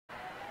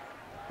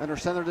Under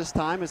center this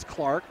time is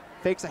Clark.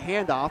 Fakes a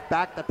handoff,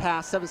 back the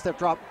pass, 7-step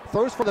drop,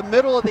 throws for the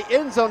middle of the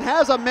end zone,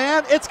 has a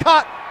man, it's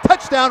caught,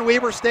 touchdown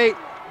Weber State.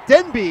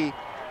 Denby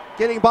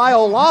getting by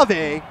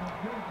Olave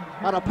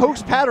on a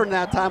post pattern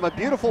that time, a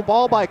beautiful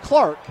ball by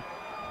Clark.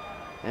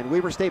 And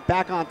Weber State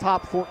back on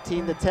top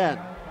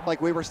 14-10,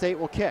 like Weber State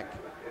will kick.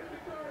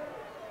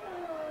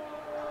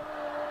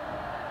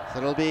 So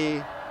it'll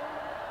be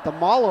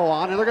DeMalo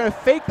on, and they're going to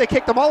fake the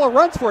kick. DeMalo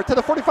runs for it to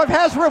the 45,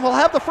 has room, will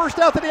have the first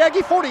down to the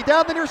Aggie 40,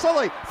 down the near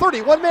sideline,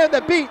 30, one man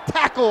that beat,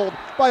 tackled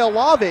by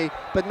Olave,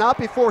 but not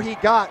before he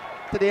got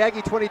to the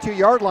Aggie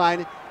 22-yard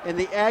line, and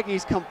the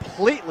Aggies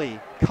completely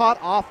caught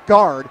off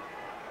guard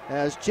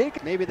as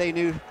Jake, maybe they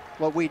knew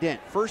what we didn't.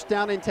 First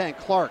down and 10,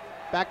 Clark,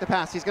 back to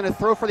pass, he's going to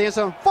throw for the end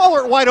zone,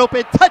 Fowler wide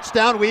open,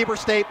 touchdown Weber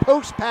State,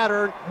 post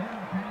pattern,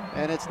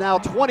 and it's now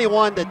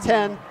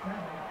 21-10.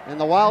 And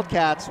the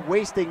Wildcats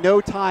wasting no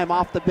time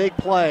off the big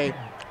play,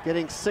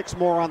 getting 6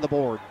 more on the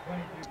board.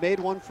 He's made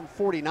one from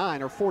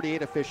 49 or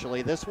 48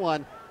 officially. This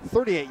one,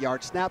 38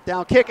 yards, snap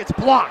down kick. It's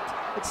blocked.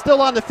 It's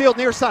still on the field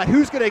near side.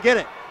 Who's going to get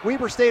it?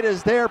 Weber State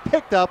is there,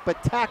 picked up,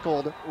 but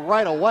tackled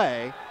right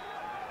away.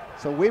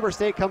 So Weber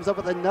State comes up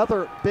with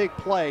another big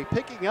play.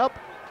 Picking up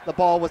the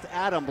ball was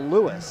Adam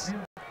Lewis.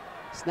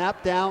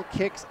 Snap down,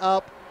 kicks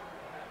up.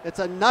 It's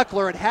a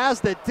knuckler. It has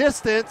the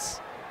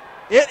distance.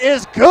 It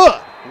is good.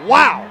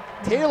 Wow.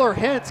 Taylor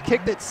Hintz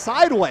kicked it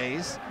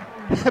sideways,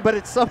 but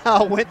it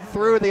somehow went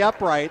through the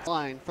upright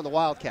line for the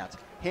Wildcats.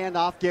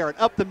 Handoff, Garrett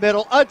up the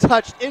middle,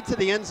 untouched into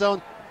the end zone.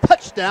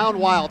 Touchdown,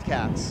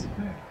 Wildcats.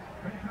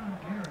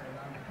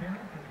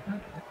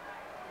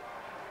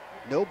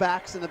 No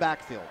backs in the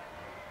backfield.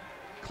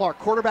 Clark,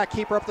 quarterback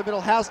keeper up the middle,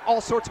 has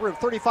all sorts of room.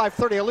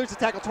 35-30, eludes the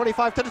tackle,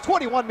 25 to the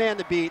 21 man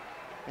to beat,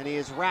 and he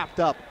is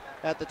wrapped up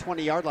at the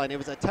 20-yard line. It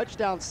was a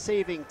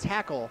touchdown-saving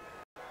tackle.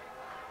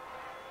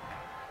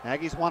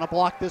 Aggies want to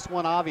block this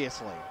one,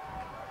 obviously.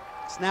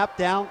 Snap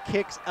down,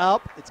 kicks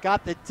up. It's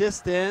got the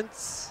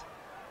distance,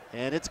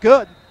 and it's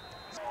good.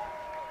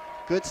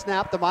 Good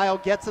snap.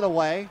 DeMaio gets it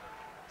away.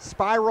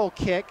 Spiral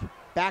kick.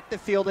 Back to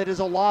field. It is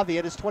Olave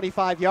at his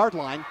 25-yard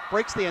line.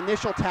 Breaks the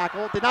initial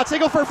tackle. Did not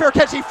signal for a fair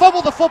catch. He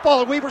fumbled the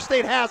football, and Weber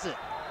State has it.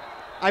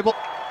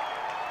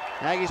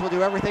 Aggies will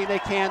do everything they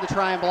can to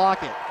try and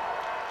block it.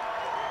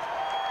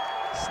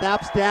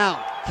 Snaps down.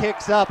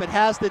 Kicks up. It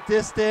has the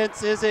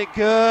distance. Is it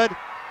good?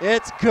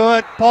 It's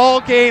good.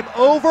 Ball game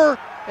over,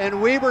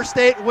 and Weber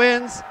State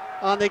wins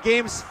on the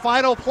game's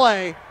final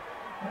play,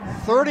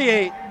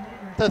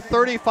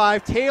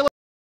 38-35. Taylor